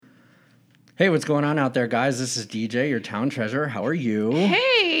Hey, what's going on out there, guys? This is DJ, your town treasurer. How are you?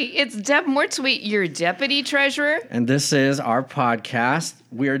 Hey, it's Deb Mortsweet, your deputy treasurer. And this is our podcast.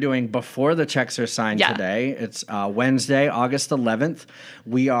 We are doing Before the Checks Are Signed today. It's Wednesday, August 11th.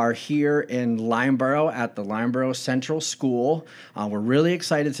 We are here in Lyndeborough at the Lyndeborough Central School. We're really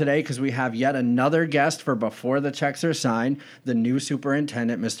excited today because we have yet another guest for Before the Checks Are Signed, the new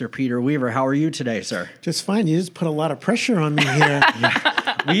superintendent, Mr. Peter Weaver. How are you today, sir? Just fine. You just put a lot of pressure on me here.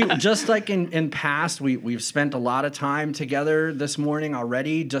 We just like in past, we've spent a lot of time together this morning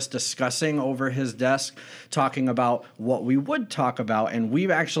already, just discussing over his desk, talking about what we would talk about, and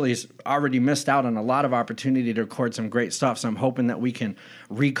we've actually already missed out on a lot of opportunity to record some great stuff. So I'm hoping that we can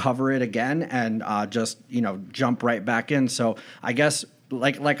recover it again and just jump right back in. So I guess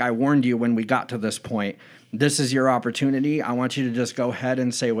like I warned you when we got to this point. This is your opportunity. I want you to just go ahead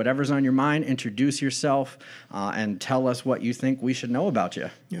and say whatever's on your mind, introduce yourself, and tell us what you think we should know about you.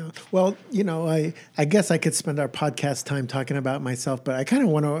 Yeah. Well, I guess I could spend our podcast time talking about myself, but I kind of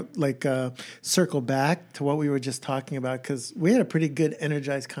want to circle back to what we were just talking about because we had a pretty good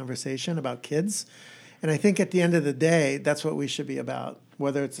energized conversation about kids. And I think at the end of the day, that's what we should be about,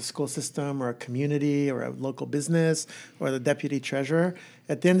 whether it's a school system or a community or a local business or the deputy treasurer.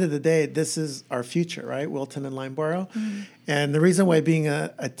 At the end of the day, this is our future, right? Wilton and Lyndeborough. Mm-hmm. And the reason why being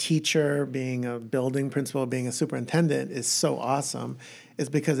a teacher, being a building principal, being a superintendent is so awesome is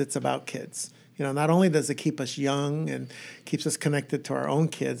because it's about kids. Not only does it keep us young and keeps us connected to our own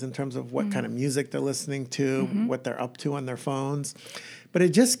kids in terms of what kind of music they're listening to, what they're up to on their phones, but it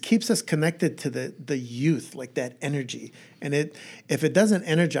just keeps us connected to the youth, like that energy. And if it doesn't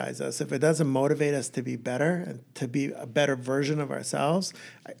energize us, if it doesn't motivate us to be better and to be a better version of ourselves,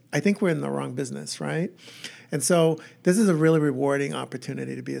 I think we're in the wrong business, right? And so this is a really rewarding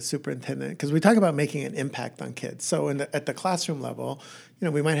opportunity to be a superintendent because we talk about making an impact on kids. So at the classroom level,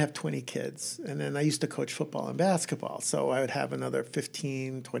 we might have 20 kids. And then I used to coach football and basketball. So I would have another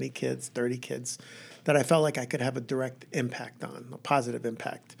 15, 20 kids, 30 kids that I felt like I could have a direct impact on, a positive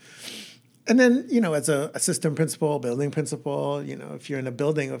impact. And then, as an assistant principal, building principal, if you're in a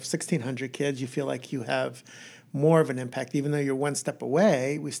building of 1,600 kids, you feel like you have more of an impact. Even though you're one step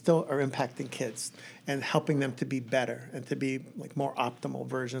away, we still are impacting kids and helping them to be better and to be like more optimal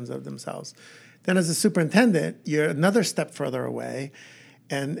versions of themselves. Then as a superintendent, you're another step further away.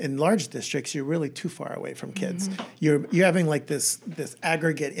 And in large districts, you're really too far away from kids. Mm-hmm. You're having like this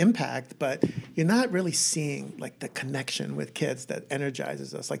aggregate impact, but you're not really seeing like the connection with kids that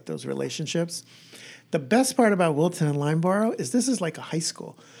energizes us, like those relationships. The best part about Wilton and Lyndeborough is this is like a high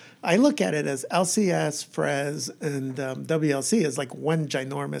school. I look at it as LCS, FRES, and WLC as like one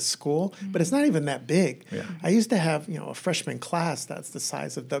ginormous school, but it's not even that big. Yeah. I used to have, a freshman class that's the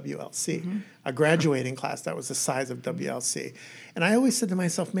size of WLC, a graduating class that was the size of WLC. And I always said to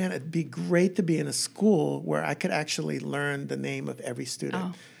myself, man, it'd be great to be in a school where I could actually learn the name of every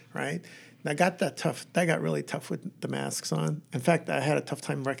student, right? And that got really tough with the masks on. In fact, I had a tough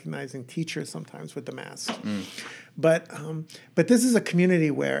time recognizing teachers sometimes with the masks. But this is a community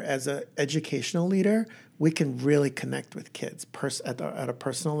where, as an educational leader, we can really connect with kids at a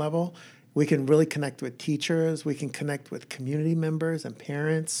personal level. We can really connect with teachers. We can connect with community members and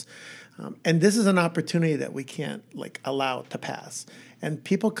parents. And this is an opportunity that we can't allow to pass. And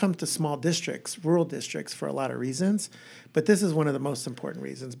people come to small districts, rural districts, for a lot of reasons. But this is one of the most important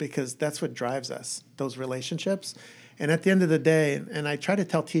reasons because that's what drives us, those relationships. And at the end of the day, and I try to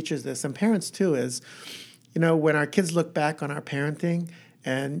tell teachers this, and parents too, is, when our kids look back on our parenting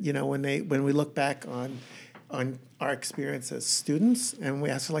and, when we look back on our experience as students and we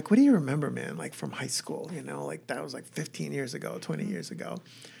ask them, what do you remember, man, from high school? That was 15 years ago, 20 years ago.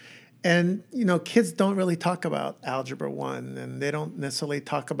 And, kids don't really talk about Algebra 1, and they don't necessarily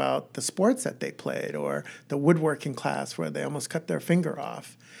talk about the sports that they played or the woodworking class where they almost cut their finger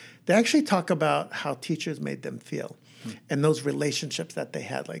off. They actually talk about how teachers made them feel and those relationships that they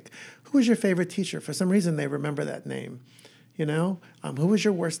had. Who was your favorite teacher? For some reason, they remember that name. Who was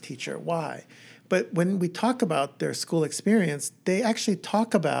your worst teacher? Why? But when we talk about their school experience, they actually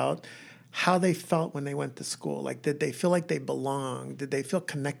talk about how they felt when they went to school. Did they feel like they belonged? Did they feel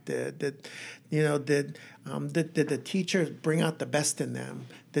connected? Did the teachers bring out the best in them?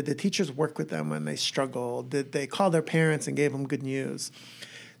 Did the teachers work with them when they struggled? Did they call their parents and gave them good news?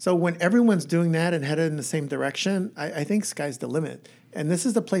 So when everyone's doing that and headed in the same direction, I think sky's the limit. And this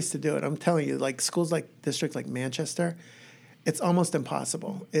is the place to do it. I'm telling you, schools districts like Manchester, it's almost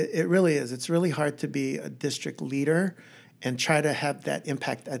impossible. It really is. It's really hard to be a district leader and try to have that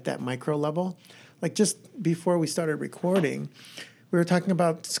impact at that micro level. Just before we started recording, we were talking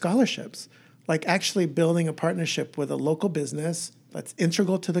about scholarships, actually building a partnership with a local business that's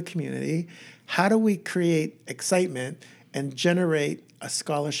integral to the community. How do we create excitement and generate a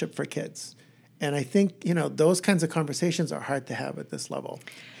scholarship for kids? And I think, those kinds of conversations are hard to have at this level.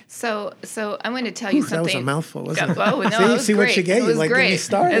 So I'm going to tell you something. That was a mouthful, wasn't it? Oh, no, it was see great. What you get? It was you great. Get me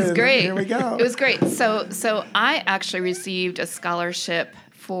started. It was great. Here we go. It was great. So I actually received a scholarship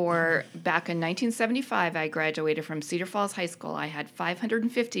for back in 1975. I graduated from Cedar Falls High School. I had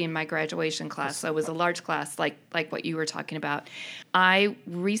 550 in my graduation class, so it was a large class, like what you were talking about.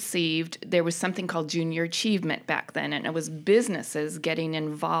 There was something called Junior Achievement back then, and it was businesses getting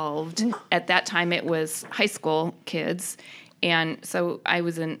involved. At that time, it was high school kids. And so I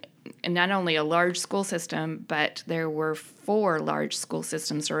was in not only a large school system, but there were 4 large school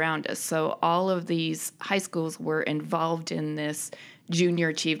systems around us. So all of these high schools were involved in this junior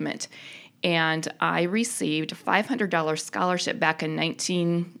achievement. And I received a $500 scholarship back in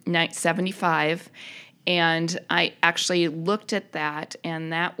 1975. And I actually looked at that,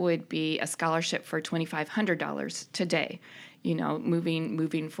 and that would be a scholarship for $2,500 today.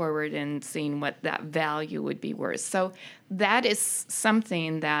 Moving forward and seeing what that value would be worth. So that is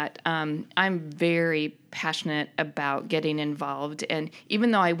something that I'm very passionate about getting involved. And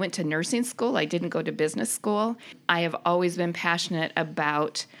even though I went to nursing school, I didn't go to business school, I have always been passionate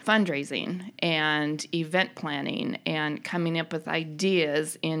about fundraising and event planning and coming up with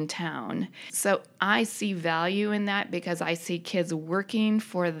ideas in town. So I see value in that because I see kids working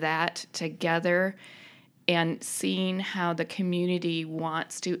for that together and seeing how the community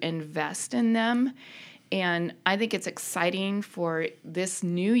wants to invest in them. And I think it's exciting for this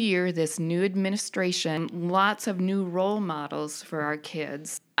new year, this new administration, lots of new role models for our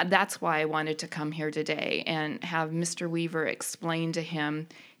kids. That's why I wanted to come here today and have Mr. Weaver explain to him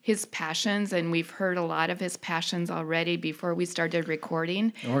his passions. And we've heard a lot of his passions already before we started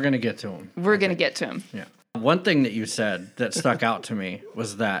recording. And we're going to get to him. We're going to get to him. Yeah. One thing that you said that stuck out to me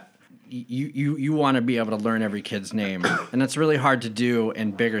was that you want to be able to learn every kid's name, and it's really hard to do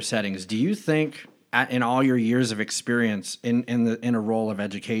in bigger settings. Do you think, in all your years of experience in a role of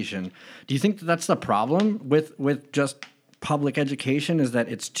education, do you think that's the problem with just public education, is that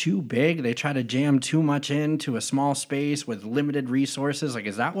it's too big? They try to jam too much into a small space with limited resources.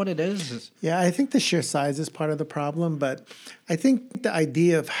 Is that what it is? Yeah, I think the sheer size is part of the problem, but I think the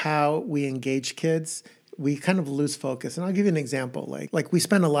idea of how we engage kids, we kind of lose focus. And I'll give you an example. Like we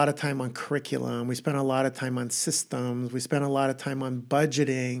spend a lot of time on curriculum. We spend a lot of time on systems. We spend a lot of time on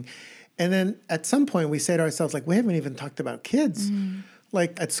budgeting. And then at some point we say to ourselves, we haven't even talked about kids.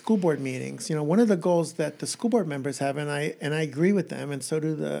 Like at school board meetings, one of the goals that the school board members have, and I agree with them, and so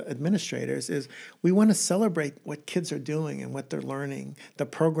do the administrators, is we want to celebrate what kids are doing and what they're learning, the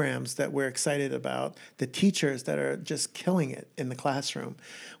programs that we're excited about, the teachers that are just killing it in the classroom.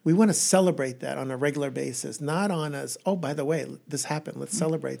 We want to celebrate that on a regular basis, not on as, oh, by the way, this happened, let's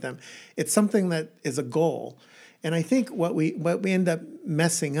celebrate them. It's something that is a goal. And I think what we end up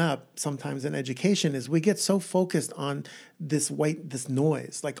messing up sometimes in education is we get so focused on this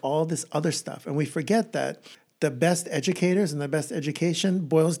noise, like all this other stuff. And we forget that the best educators and the best education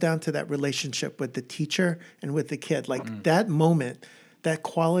boils down to that relationship with the teacher and with the kid. That moment, that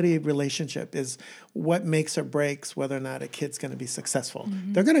quality relationship is what makes or breaks whether or not a kid's going to be successful.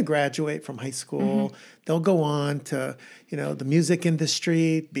 They're going to graduate from high school. They'll go on to, the music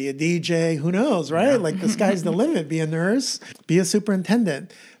industry, be a DJ, who knows, right? Yeah. The sky's the limit. Be a nurse, be a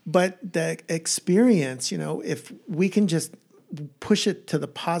superintendent. But the experience, if we can just push it to the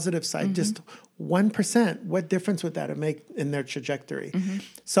positive side, just 1%, what difference would that make in their trajectory?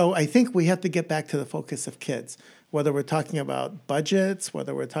 So I think we have to get back to the focus of kids. Whether we're talking about budgets,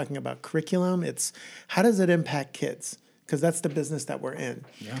 whether we're talking about curriculum, it's how does it impact kids? Because that's the business that we're in.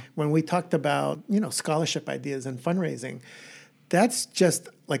 Yeah. When we talked about, scholarship ideas and fundraising, that's just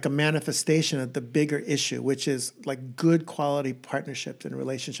like a manifestation of the bigger issue, which is good quality partnerships and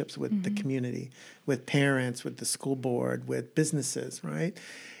relationships with the community, with parents, with the school board, with businesses, right?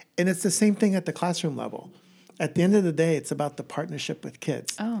 And it's the same thing at the classroom level. At the end of the day, it's about the partnership with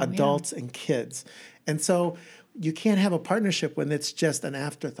kids, adults and kids. And so you can't have a partnership when it's just an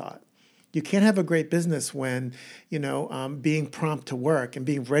afterthought. You can't have a great business when, being prompt to work and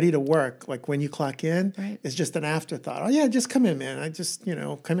being ready to work, like when you clock in, is just an afterthought. Oh, yeah, just come in, man. I just,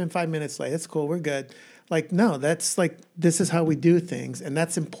 come in 5 minutes late. It's cool. We're good. No, that's this is how we do things. And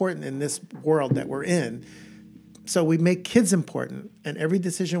that's important in this world that we're in. So we make kids important. And every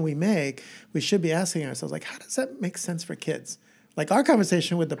decision we make, we should be asking ourselves, how does that make sense for kids? Our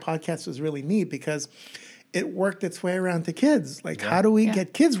conversation with the podcast was really neat because it worked its way around to kids. How do we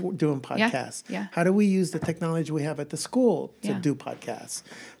get kids doing podcasts? Yeah. How do we use the technology we have at the school to do podcasts?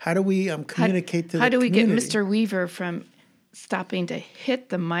 How do we communicate to the community? How do we get Mr. Weaver from stopping to hit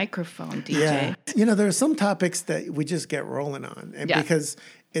the microphone, DJ. Yeah. There are some topics that we just get rolling on, and because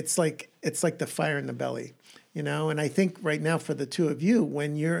it's like the fire in the belly, and I think right now for the two of you,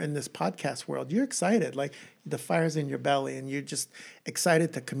 when you're in this podcast world, you're excited, like the fire's in your belly, and you're just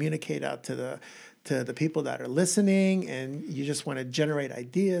excited to communicate out to the people that are listening, and you just want to generate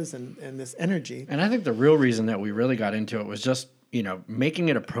ideas and this energy. And I think the real reason that we really got into it was just, making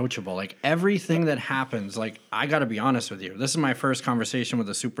it approachable. Like everything that happens, like I got to be honest with you. This is my first conversation with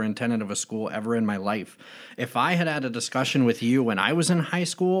a superintendent of a school ever in my life. If I had had a discussion with you when I was in high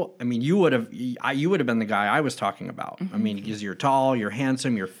school, I mean, you would have been the guy I was talking about. Mm-hmm. I mean, because you're tall, you're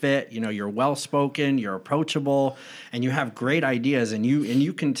handsome, you're fit, you're well-spoken, you're approachable, and you have great ideas, and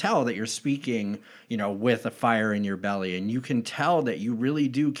you can tell that you're speaking, with a fire in your belly, and you can tell that you really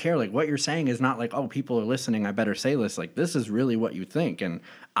do care. Like what you're saying is not like, oh, people are listening, I better say this. Like this is really what you think, and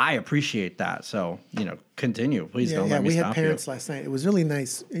I appreciate that. So, continue. Please don't let me stop you. We had parents last night. It was really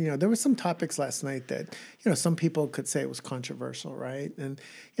nice. There were some topics last night that, some people could say it was controversial, right? And,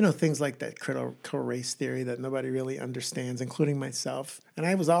 things like that critical race theory that nobody really understands, including myself. And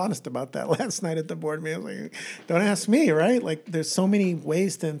I was honest about that last night at the board meeting. Like, don't ask me, right? Like, there's so many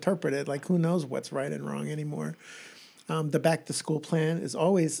ways to interpret it. Like, who knows what's right and wrong anymore? The back to school plan is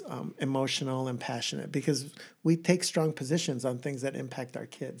always emotional and passionate because we take strong positions on things that impact our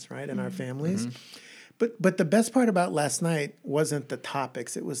kids, right, and our families. Mm-hmm. But the best part about last night wasn't the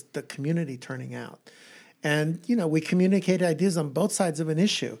topics; it was the community turning out, and we communicated ideas on both sides of an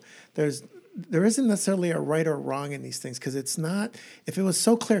issue. There isn't necessarily a right or wrong in these things because it's not. If it was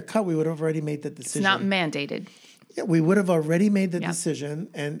so clear cut, we would have already made the decision. It's not mandated. Yeah, we would have already made the decision,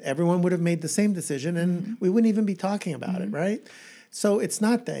 and everyone would have made the same decision, and we wouldn't even be talking about it, right? So it's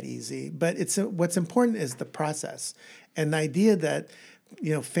not that easy, but what's important is the process and the idea that,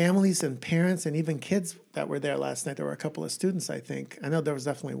 families and parents and even kids that were there last night. There were a couple of students, I think. I know there was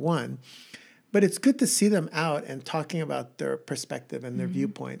definitely one. But it's good to see them out and talking about their perspective and their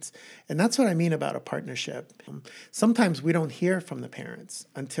viewpoints. And that's what I mean about a partnership. Sometimes we don't hear from the parents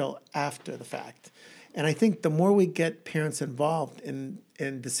until after the fact. And I think the more we get parents involved in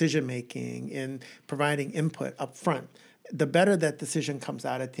decision-making, in providing input up front, the better that decision comes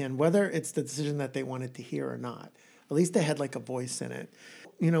out at the end, whether it's the decision that they wanted to hear or not. At least they had like a voice in it.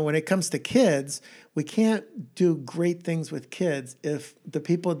 When it comes to kids, we can't do great things with kids if the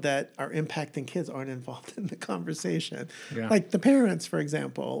people that are impacting kids aren't involved in the conversation. Yeah. Like the parents, for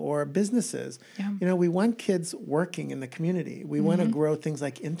example, or businesses. Yeah. We want kids working in the community. We want to grow things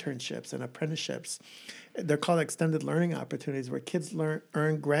like internships and apprenticeships. They're called extended learning opportunities where kids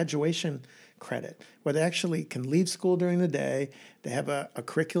earn graduation credit, where they actually can leave school during the day. They have a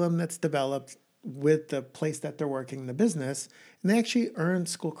curriculum that's developed with the place that they're working, the business, and they actually earn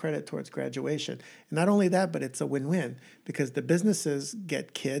school credit towards graduation. And not only that, but it's a win-win because the businesses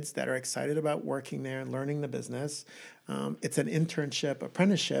get kids that are excited about working there and learning the business. It's an internship,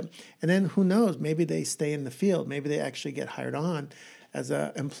 apprenticeship, and then who knows, maybe they stay in the field. Maybe they actually get hired on as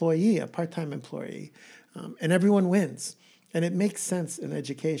an employee, a part-time employee, and everyone wins. And it makes sense in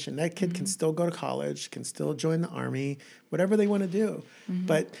education. That kid can still go to college, can still join the Army, whatever they want to do.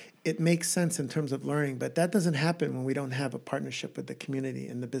 But it makes sense in terms of learning. But that doesn't happen when we don't have a partnership with the community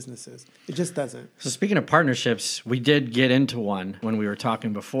and the businesses. It just doesn't. So speaking of partnerships, we did get into one when we were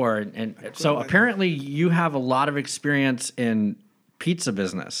talking before. And so apparently you have a lot of experience in pizza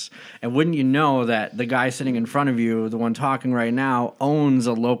business. And wouldn't you know that the guy sitting in front of you, the one talking right now, owns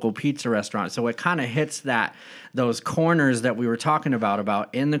a local pizza restaurant. So it kind of hits those corners that we were talking about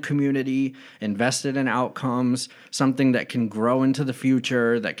in the community, invested in outcomes, something that can grow into the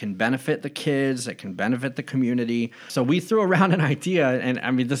future, that can benefit the kids, that can benefit the community. So we threw around an idea, and I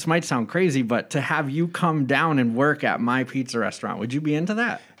mean, this might sound crazy, but to have you come down and work at my pizza restaurant, would you be into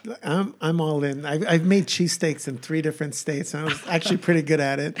that? I'm all in. I've made cheesesteaks in 3 different states, and I was actually pretty good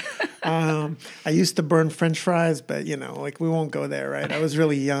at it. I used to burn French fries, but we won't go there, right? I was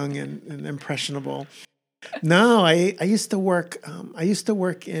really young and impressionable. No, I used to work. I used to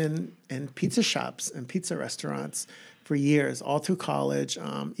work in pizza shops and pizza restaurants for years, all through college.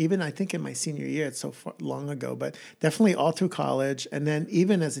 Even I think in my senior year, it's so far, long ago, but definitely all through college. And then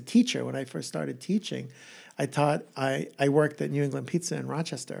even as a teacher, when I first started teaching, I worked at New England Pizza in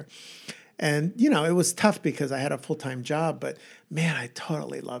Rochester. And, it was tough because I had a full-time job, but man, I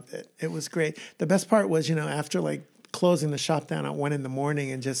totally loved it. It was great. The best part was, after closing the shop down at 1 a.m.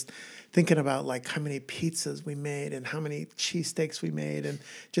 and just thinking about how many pizzas we made and how many cheesesteaks we made and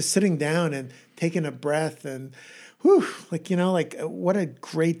just sitting down and taking a breath and what a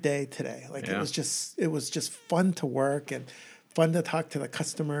great day today. It was just fun to work and fun to talk to the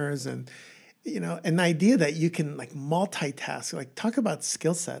customers. And an idea that you can like multitask, like talk about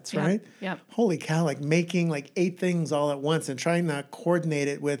skill sets, right? Yeah. Holy cow, like making like 8 things all at once and trying to coordinate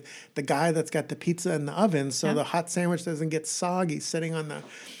it with the guy that's got the pizza in the oven so the hot sandwich doesn't get soggy sitting on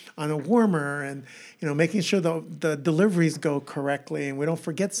a warmer, and making sure the deliveries go correctly and we don't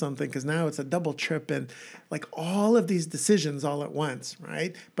forget something because now it's a double trip, and like all of these decisions all at once,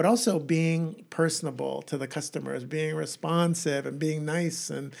 right? But also being personable to the customers, being responsive and being nice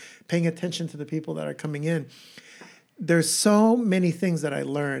and paying attention to the people that are coming in. There's so many things that I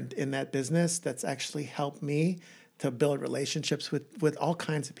learned in that business that's actually helped me to build relationships with all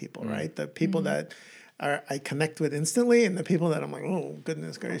kinds of people, right? The people that I connect with instantly, and the people that I'm like, oh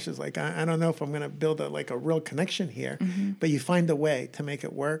goodness gracious, like I don't know if I'm going to build a real connection here, but you find a way to make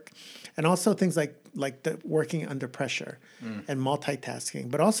it work. And also things like the working under pressure and multitasking,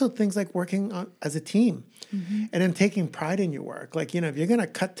 but also things like working as a team and then taking pride in your work. Like, if you're going to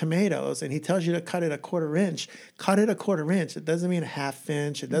cut tomatoes and he tells you to cut it a 1/4 inch, cut it a 1/4 inch. It doesn't mean a 1/2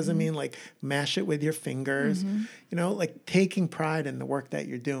 inch. It doesn't mean like mash it with your fingers, like taking pride in the work that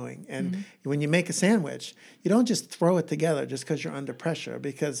you're doing. And when you make a sandwich, you don't just throw it together just because you're under pressure,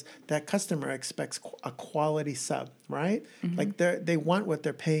 because that customer expects a quality sub, right? Like they want what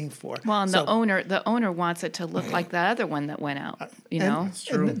they're paying for. Well, and the owner wants it to look like the other one that went out. That's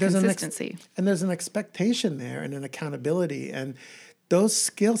true. And there's consistency. There's an expectation there and an accountability, and those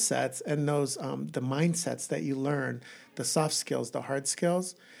skill sets and those the mindsets that you learn, the soft skills, the hard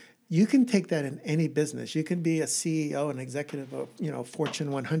skills. You can take that in any business. You can be a CEO, an executive of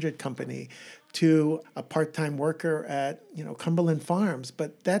Fortune 100 company, to a part-time worker at Cumberland Farms,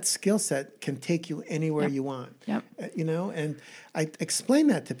 but that skill set can take you anywhere you want. Yep. And I explain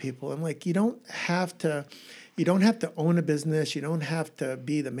that to people. I'm like, you don't have to own a business. You don't have to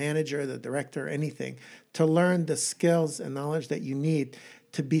be the manager, the director, or anything to learn the skills and knowledge that you need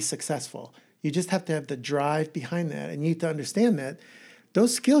to be successful. You just have to have the drive behind that, and you need to understand that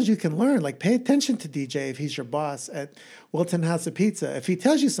those skills you can learn. Like, pay attention to DJ if he's your boss at Wilton House of Pizza. If he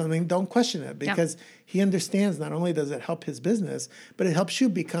tells you something, don't question it, because he understands not only does it help his business, but it helps you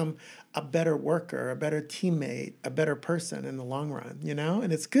become a better worker, a better teammate, a better person in the long run,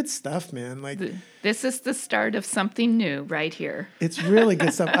 And it's good stuff, man. Like, this is the start of something new right here. It's really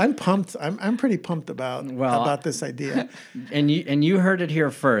good stuff. I'm pumped. I'm pretty pumped about this idea. And you heard it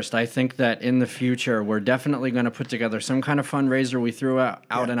here first. I think that in the future, we're definitely going to put together some kind of fundraiser. We threw out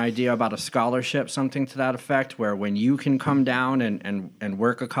an idea about a scholarship, something to that effect, where when you can come down and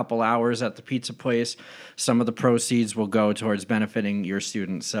work a couple hours at the pizza place, some of the proceeds will go towards benefiting your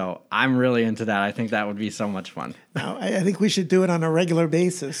students. So I'm really into that. I think that would be so much fun. Now, I think we should do it on a regular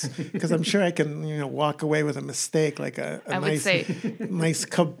basis, because I'm sure I can, walk away with a mistake, like a nice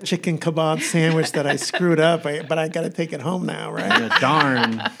chicken kebab sandwich that I screwed up, but I got to take it home now, right? Yeah,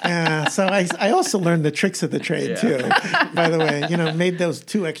 darn. So I also learned the tricks of the trade too. By the way, made those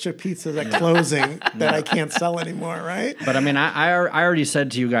 2 extra pizzas at closing that I can't sell anymore, right? But I mean, I already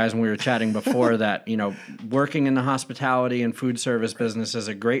said to you guys when we were chatting before that, working in the hospitality and food service business is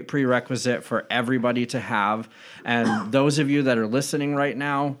a great prerequisite for everybody to have. And those of you that are listening right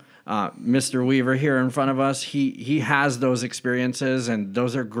now, Mr. Weaver here in front of us, he has those experiences, and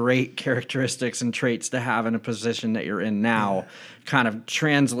those are great characteristics and traits to have in a position that you're in now. Kind of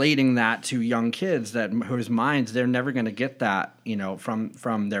translating that to young kids whose minds they're never going to get that,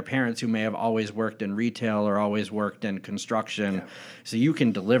 from their parents who may have always worked in retail or always worked in construction. Yeah. So you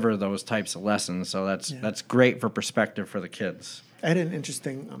can deliver those types of lessons. So that's great for perspective for the kids. I had an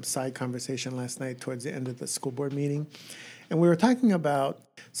interesting side conversation last night towards the end of the school board meeting. And we were talking about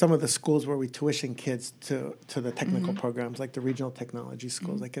some of the schools where we tuition kids to the technical programs, like the regional technology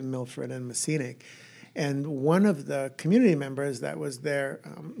schools, like in Milford and Messinic. And one of the community members that was there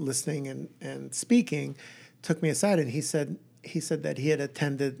listening and speaking took me aside, and he said that he had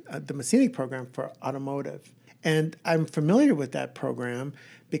attended the Messinic program for automotive. And I'm familiar with that program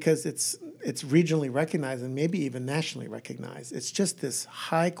because it's regionally recognized and maybe even nationally recognized. It's just this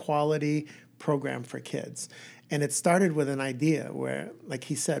high quality program for kids. And it started with an idea where, like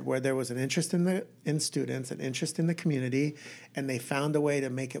he said, where there was an interest in students, an interest in the community, and they found a way to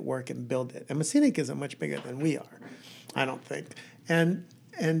make it work and build it. And Messinic isn't much bigger than we are, I don't think. And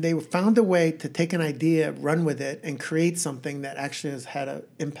they found a way to take an idea, run with it, and create something that actually has had an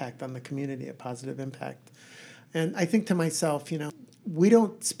impact on the community, a positive impact. And I think to myself, we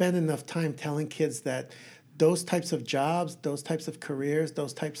don't spend enough time telling kids that those types of jobs, those types of careers,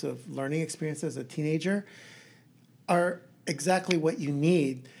 those types of learning experiences as a teenager are exactly what you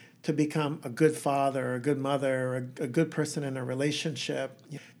need to become a good father or a good mother or a good person in a relationship,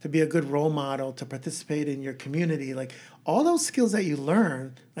 to be a good role model, to participate in your community. Like all those skills that you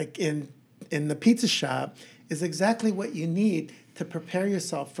learn, like in in the pizza shop is exactly what you need to prepare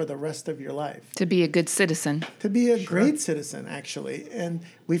yourself for the rest of your life. To be a good citizen. To be a great citizen, actually. And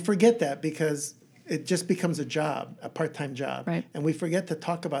we forget that because it just becomes a job, a part-time job. Right. And we forget to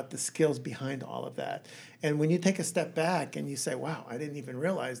talk about the skills behind all of that. And when you take a step back and you say, wow, I didn't even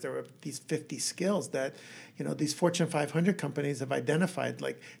realize there were these 50 skills that, these Fortune 500 companies have identified,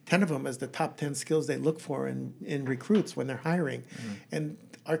 like 10 of them as the top 10 skills they look for in recruits when they're hiring. Mm-hmm. And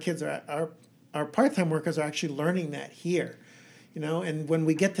our kids our part-time workers are actually learning that here. And when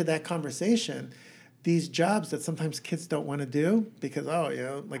we get to that conversation, these jobs that sometimes kids don't want to do because,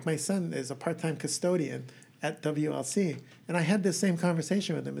 like my son is a part-time custodian at WLC. And I had this same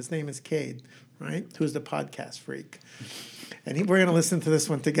conversation with him. His name is Cade, right? Who's the podcast freak. And we're going to listen to this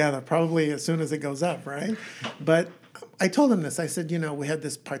one together, probably as soon as it goes up, right? But I told him this. I said, we had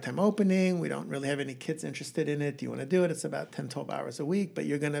this part-time opening. We don't really have any kids interested in it. Do you want to do it? It's about 10, 12 hours a week, but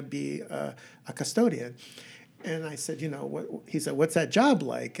you're going to be a custodian. And I said, he said, what's that job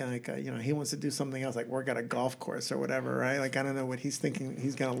like? And he wants to do something else, like work at a golf course or whatever, right? Like, I don't know what he's thinking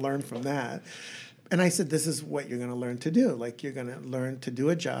he's going to learn from that. And I said, this is what you're going to learn to do. Like, you're going to learn to do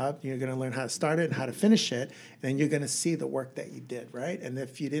a job. You're going to learn how to start it and how to finish it. And then you're going to see the work that you did, right? And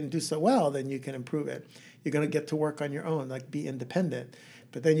if you didn't do so well, then you can improve it. You're going to get to work on your own, like be independent.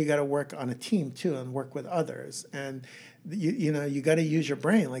 But then you got to work on a team too and work with others. And you got to use your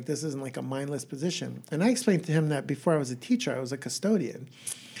brain. Like, this isn't like a mindless position. And I explained to him that before I was a teacher, I was a custodian.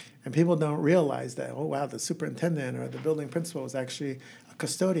 And people don't realize that, oh, wow, the superintendent or the building principal was actually a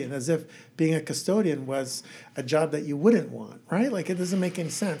custodian, as if being a custodian was a job that you wouldn't want, right? Like, it doesn't make any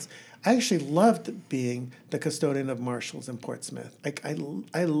sense. I actually loved being the custodian of Marshalls in Portsmouth. Like, I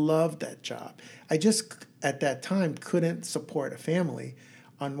loved that job. I just, at that time, couldn't support a family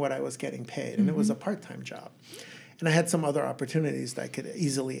on what I was getting paid. And it was a part-time job. And I had some other opportunities that I could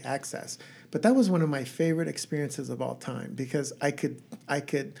easily access. But that was one of my favorite experiences of all time because I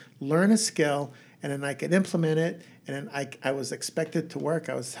could learn a skill and then I could implement it. And then I was expected to work.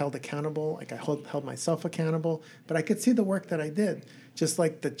 I was held accountable. Like, I held myself accountable. But I could see the work that I did, just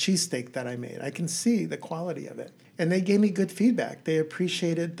like the cheesesteak that I made. I can see the quality of it. And they gave me good feedback. They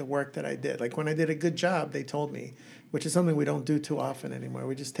appreciated the work that I did. Like, when I did a good job, they told me, which is something we don't do too often anymore.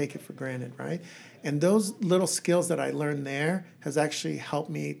 We just take it for granted, right? And those little skills that I learned there has actually helped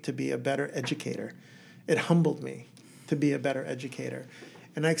me to be a better educator. It humbled me to be a better educator.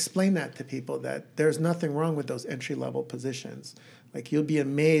 And I explain that to people, that there's nothing wrong with those entry-level positions. Like, you'll be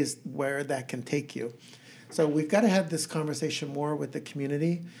amazed where that can take you. So we've got to have this conversation more with the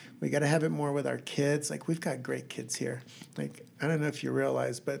community. We got to have it more with our kids. Like, we've got great kids here. Like, I don't know if you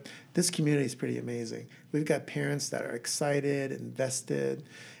realize, but this community is pretty amazing. We've got parents that are excited, invested,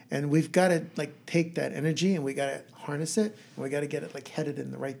 and we've got to take that energy and we got to harness it, and we got to get it headed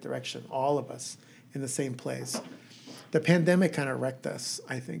in the right direction, all of us in the same place. The pandemic kind of wrecked us,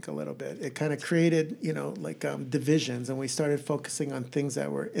 I think, a little bit. It kind of created, divisions, and we started focusing on things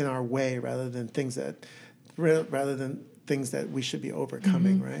that were in our way rather than things that we should be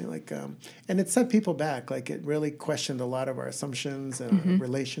overcoming, right? And it set people back. Like, it really questioned a lot of our assumptions and our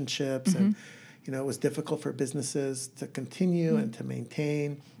relationships, and it was difficult for businesses to continue and to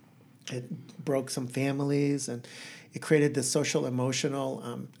maintain. It broke some families, and it created this social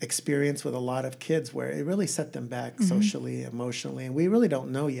emotional experience with a lot of kids where it really set them back socially, emotionally, and we really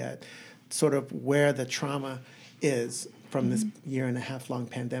don't know yet sort of where the trauma is from this 1.5 long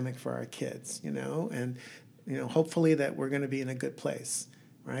pandemic for our kids, and hopefully that we're going to be in a good place,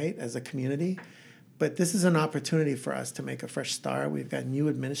 right, as a community. But this is an opportunity for us to make a fresh start. We've got new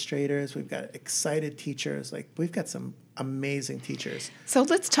administrators. We've got excited teachers. We've got some amazing teachers. So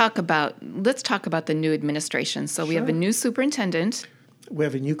let's talk about the new administration. So we have a new superintendent. We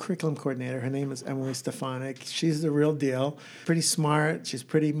have a new curriculum coordinator. Her name is Emily Stefanik. She's the real deal. Pretty smart. She's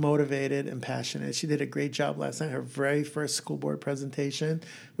pretty motivated and passionate. She did a great job last night. Her very first school board presentation.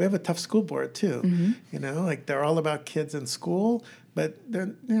 We have a tough school board too. They're all about kids in school, but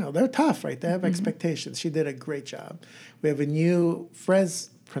they're tough, right? They have expectations. She did a great job. We have a new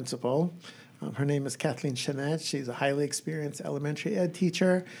FRES principal. Her name is Kathleen Chanette. She's a highly experienced elementary ed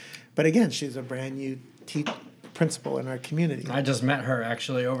teacher, but again, she's a brand new principal in our community. I just met her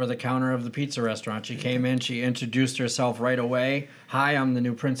actually over the counter of the pizza restaurant. She came in, she introduced herself right away. Hi, I'm the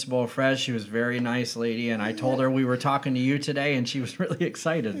new principal of FRES. She was a very nice lady, and I told her we were talking to you today, and she was really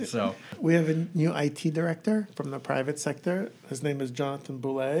excited. So we have a new IT director from the private sector. His name is Jonathan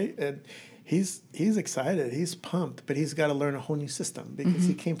Boulay, and he's excited. He's pumped, but he's got to learn a whole new system because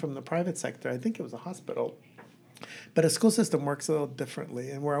he came from the private sector. I think it was a hospital. But a school system works a little differently,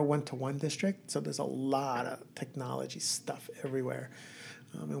 and we're a 1-to-1 district, so there's a lot of technology stuff everywhere.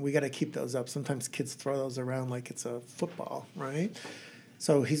 And we got to keep those up. Sometimes kids throw those around like it's a football, right?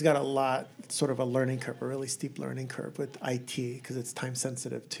 So he's got a lot, sort of a learning curve, a really steep learning curve with IT because it's time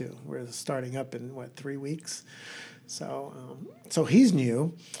sensitive too. We're starting up in 3 weeks. So he's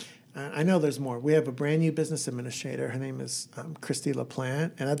new. I know there's more. We have a brand new business administrator. Her name is Christy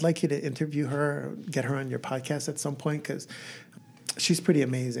LaPlante, and I'd like you to interview her, get her on your podcast at some point because she's pretty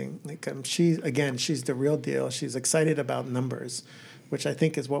amazing. Like she's the real deal. She's excited about numbers, which I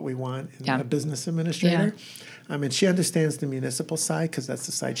think is what we want in a business administrator. Yeah. And she understands the municipal side because that's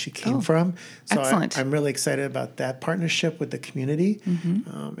the side she came from. So excellent. I'm really excited about that partnership with the community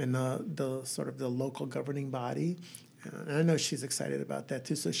and the sort of the local governing body. And I know she's excited about that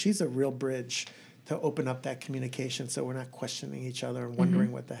too. So she's a real bridge to open up that communication so we're not questioning each other and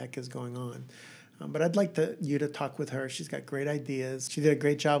wondering what the heck is going on. But I'd like you to talk with her. She's got great ideas. She did a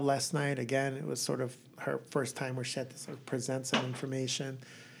great job last night. Again, it was sort of her first time where she had to sort of present some information.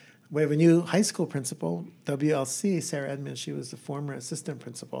 We have a new high school principal, WLC, Sarah Edmonds. She was the former assistant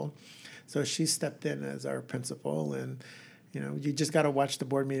principal. So she stepped in as our principal. And, you just got to watch the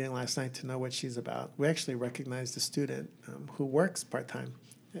board meeting last night to know what she's about. We actually recognized a student who works part-time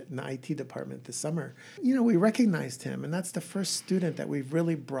in the IT department this summer. We recognized him, and that's the first student that we've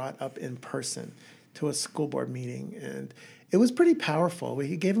really brought up in person to a school board meeting. And it was pretty powerful.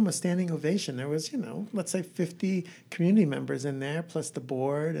 We gave him a standing ovation. There was, let's say 50 community members in there, plus the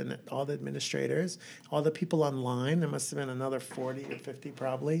board and all the administrators, all the people online. There must have been another 40 or 50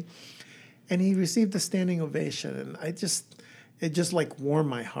 probably. And he received a standing ovation. And it just like warmed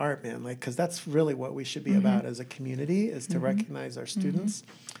my heart, man. Like, because that's really what we should be about as a community, is to recognize our students.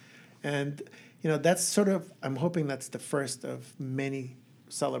 And, that's sort of, I'm hoping that's the first of many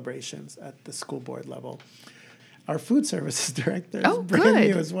celebrations at the school board level. Our food services director is brand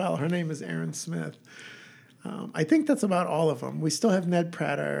new as well. Her name is Erin Smith. I think that's about all of them. We still have Ned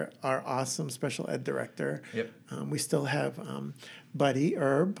Pratt, our awesome special ed director. Yep. We still have Buddy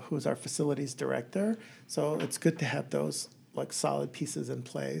Erb, who's our facilities director. So it's good to have those like solid pieces in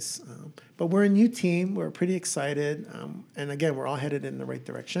place. But we're a new team. We're pretty excited. And again, we're all headed in the right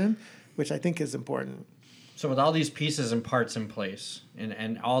direction, which I think is important. So with all these pieces and parts in place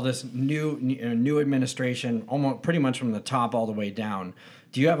and all this new administration, almost pretty much from the top all the way down,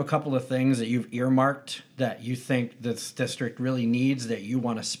 do you have a couple of things that you've earmarked that you think this district really needs, that you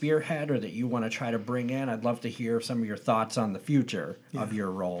want to spearhead or that you want to try to bring in? I'd love to hear some of your thoughts on the future of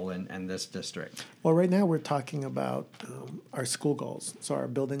your role in this district. Well, right now we're talking about our school goals, so our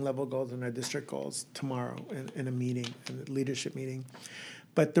building level goals and our district goals tomorrow in a meeting, in a leadership meeting.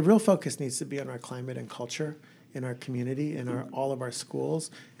 But the real focus needs to be on our climate and culture in our community, in all of our schools.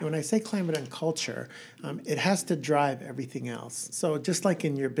 And when I say climate and culture, it has to drive everything else. So just like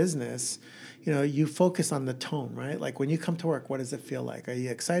in your business, you focus on the tone, right? Like when you come to work, what does it feel like? Are you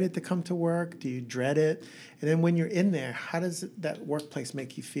excited to come to work? Do you dread it? And then when you're in there, how does that workplace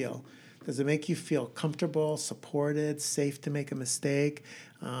make you feel? Does it make you feel comfortable, supported, safe to make a mistake,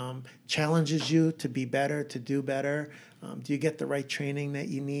 challenges you to be better, to do better? Do you get the right training that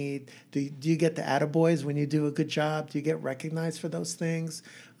you need? Do you get the attaboys when you do a good job? Do you get recognized for those things?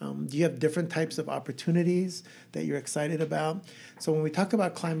 Do you have different types of opportunities that you're excited about? So when we talk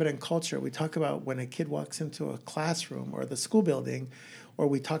about climate and culture, we talk about when a kid walks into a classroom or the school building, or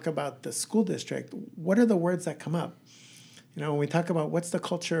we talk about the school district, what are the words that come up? When we talk about what's the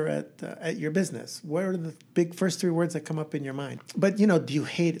culture at your business, what are the big first three words that come up in your mind? But, do you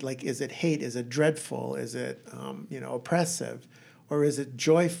hate it? Like, is it hate? Is it dreadful? Is it, oppressive? Or is it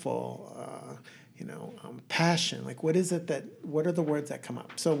joyful? Passion? Like, what are the words that come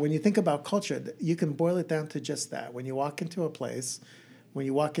up? So when you think about culture, you can boil it down to just that. When you walk into a place, when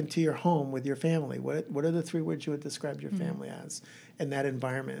you walk into your home with your family, what are the three words you would describe your family as in that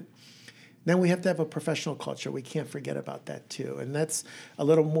environment? Then we have to have a professional culture. We can't forget about that too. And that's a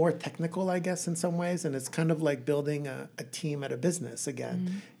little more technical, I guess, in some ways. And it's kind of like building a team at a business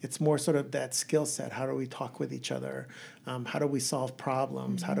again. It's more sort of that skill set. How do we talk with each other? How do we solve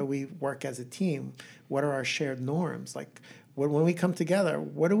problems? How do we work as a team? What are our shared norms? Like when we come together,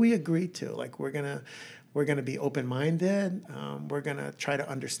 what do we agree to? Like we're gonna be open-minded. We're gonna try to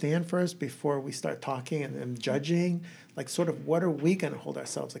understand first before we start talking and judging. Like sort of what are we gonna hold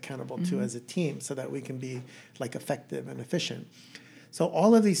ourselves accountable to as a team so that we can be like effective and efficient. So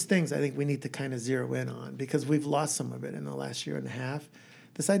all of these things I think we need to kind of zero in on because we've lost some of it in the last year and a half.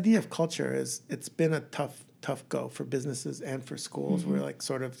 This idea of culture it's been a tough go for businesses and for schools. We're like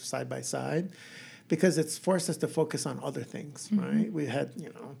sort of side by side. Because it's forced us to focus on other things, right? We had,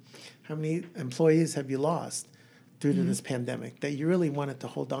 how many employees have you lost? due to this pandemic that you really wanted to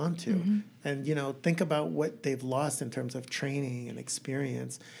hold on to. And, think about what they've lost in terms of training and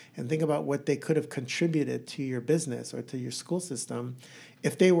experience, and think about what they could have contributed to your business or to your school system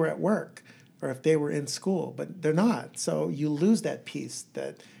if they were at work or if they were in school, but they're not. So you lose that piece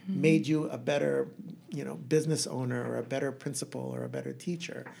that made you a better, business owner or a better principal or a better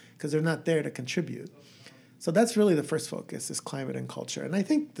teacher, because they're not there to contribute. So that's really the first focus, is climate and culture. And I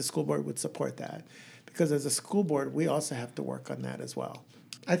think the school board would support that, because as a school board, we also have to work on that as well.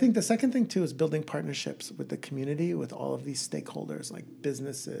 I think the second thing, too, is building partnerships with the community, with all of these stakeholders like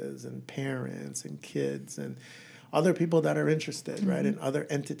businesses and parents and kids and other people that are interested, right, and other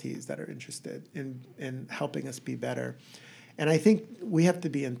entities that are interested in helping us be better. And I think we have to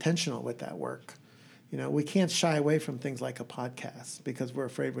be intentional with that work. We can't shy away from things like a podcast because we're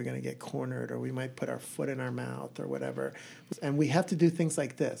afraid we're going to get cornered, or we might put our foot in our mouth or whatever. And we have to do things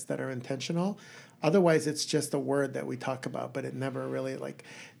like this that are intentional. Otherwise, it's just a word that we talk about, but it never really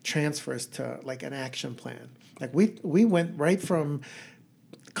transfers to an action plan. We went right from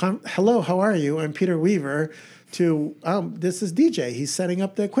hello, how are you? I'm Peter Weaver, to this is DJ. He's setting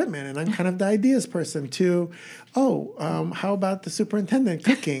up the equipment, and I'm kind of the ideas person, to how about the superintendent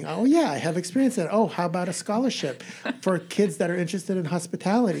cooking? Oh yeah, I have experience in it. Oh, how about a scholarship for kids that are interested in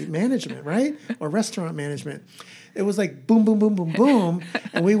hospitality management, right? Or restaurant management. It was like boom, boom, boom, boom, boom.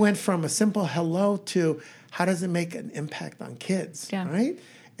 And we went from a simple hello to how does it make an impact on kids, right?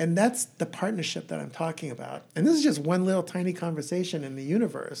 And that's the partnership that I'm talking about. And this is just one little tiny conversation in the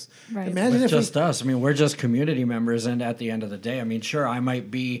universe. Right. Imagine if just us. I mean, we're just community members, and at the end of the day, I mean, sure, I might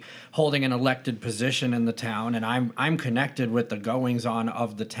be holding an elected position in the town, and I'm connected with the goings on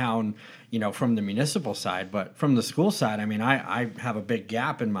of the town, from the municipal side, but from the school side, I mean, I have a big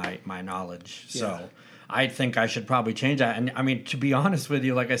gap in my knowledge. So Yeah. I think I should probably change that. And I mean, to be honest with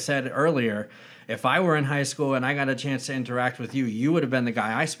you, like I said earlier, if I were in high school and I got a chance to interact with you, you would have been the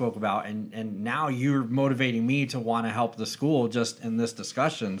guy I spoke about. And now you're motivating me to want to help the school just in this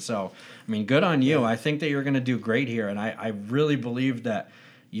discussion. So, I mean, good on you. Yeah. I think that you're going to do great here. And I really believe that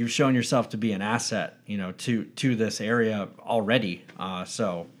you've shown yourself to be an asset, to this area already.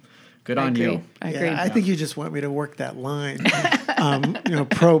 So good on you. I agree. I think you just want me to work that line.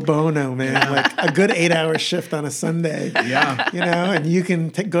 Pro bono, man, like a good 8-hour shift on a Sunday. Yeah. And you can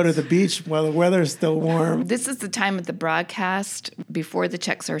go to the beach while the weather's still warm. This is the time of the broadcast, before the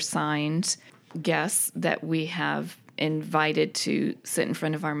checks are signed, guests that we have invited to sit in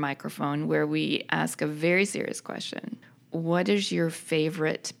front of our microphone, where we ask a very serious question. What is your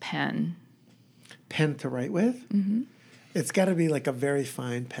favorite pen? Pen to write with? Mm-hmm. It's got to be like a very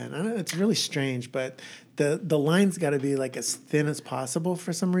fine pen. I know it's really strange, but the line's got to be like as thin as possible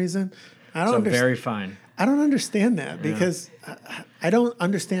for some reason. Very fine. I don't understand that because I don't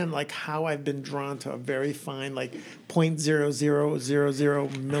understand how I've been drawn to a very fine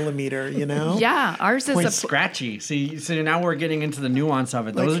 0.0000 millimeter. Yeah, ours is scratchy. See, now we're getting into the nuance of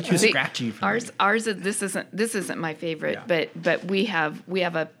it. Those are too scratchy for me. Ours is, this isn't my favorite, but we have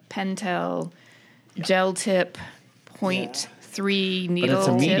a Pentel gel tip. 0.3 needle. But it's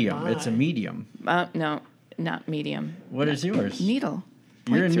a medium. Tip. It's a medium. No, not medium. What is yours? Needle.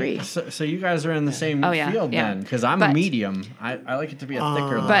 You're 0.3. So you guys are in the same field then, because I'm a medium. I like it to be a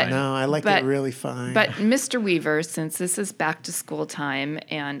thicker line. No, I like it really fine. But Mr. Weaver, since this is back to school time,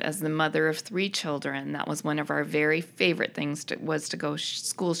 and as the mother of 3 children, that was one of our very favorite things was to go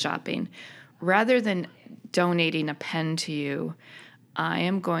school shopping. Rather than donating a pen to you, I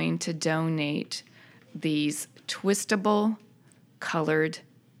am going to donate these twistable colored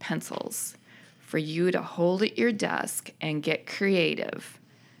pencils for you to hold at your desk and get creative.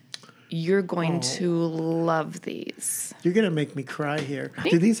 You're going to love these. You're going to make me cry here.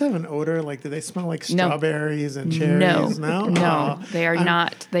 Do these have an odor? Do they smell like strawberries and cherries? No, they are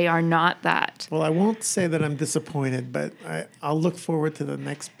not. They are not that. Well, I won't say that I'm disappointed, but I'll look forward to the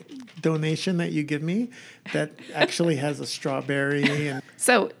next donation that you give me that actually has a strawberry. And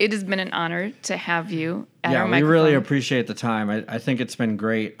so it has been an honor to have you at our microphone. Yeah, we really appreciate the time. I think it's been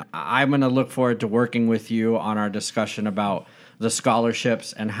great. I'm going to look forward to working with you on our discussion about the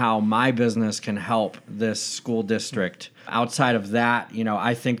scholarships and how my business can help this school district. Outside of that,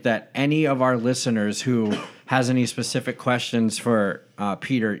 I think that any of our listeners who has any specific questions for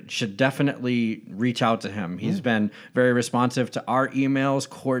Peter, should definitely reach out to him. He's been very responsive to our emails,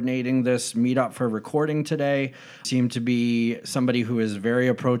 coordinating this meetup for recording today. Seemed to be somebody who is very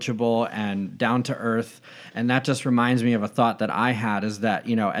approachable and down to earth. And that just reminds me of a thought that I had, is that,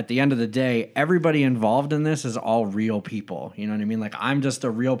 at the end of the day, everybody involved in this is all real people. You know what I mean? Like, I'm just a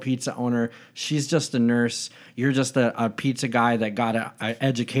real pizza owner. She's just a nurse. You're just a pizza guy that got an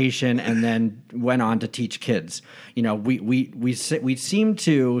education and then went on to teach kids. We seem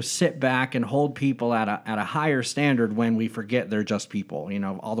to sit back and hold people at a higher standard when we forget they're just people.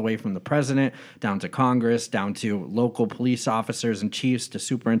 All the way from the president down to Congress, down to local police officers and chiefs to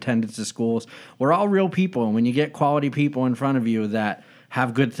superintendents of schools. We're all real people, and when you get quality people in front of you that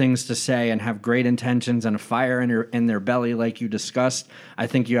have good things to say and have great intentions and a fire in their belly, like you discussed, I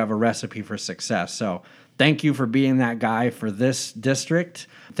think you have a recipe for success. So thank you for being that guy for this district.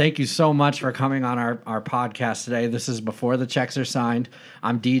 Thank you so much for coming on our podcast today. This is Before the Checks Are Signed.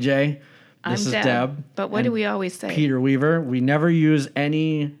 I'm DJ. This is Deb. But what do we always say? Peter Weaver. We never use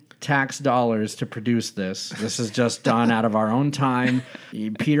any tax dollars to produce this. This is just done out of our own time.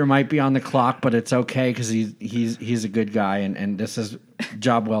 Peter might be on the clock, but it's okay because he's a good guy, and this is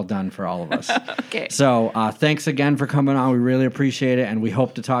job well done for all of us. Okay. So thanks again for coming on. We really appreciate it, and we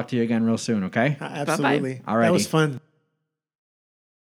hope to talk to you again real soon, okay? Absolutely. All right. That was fun.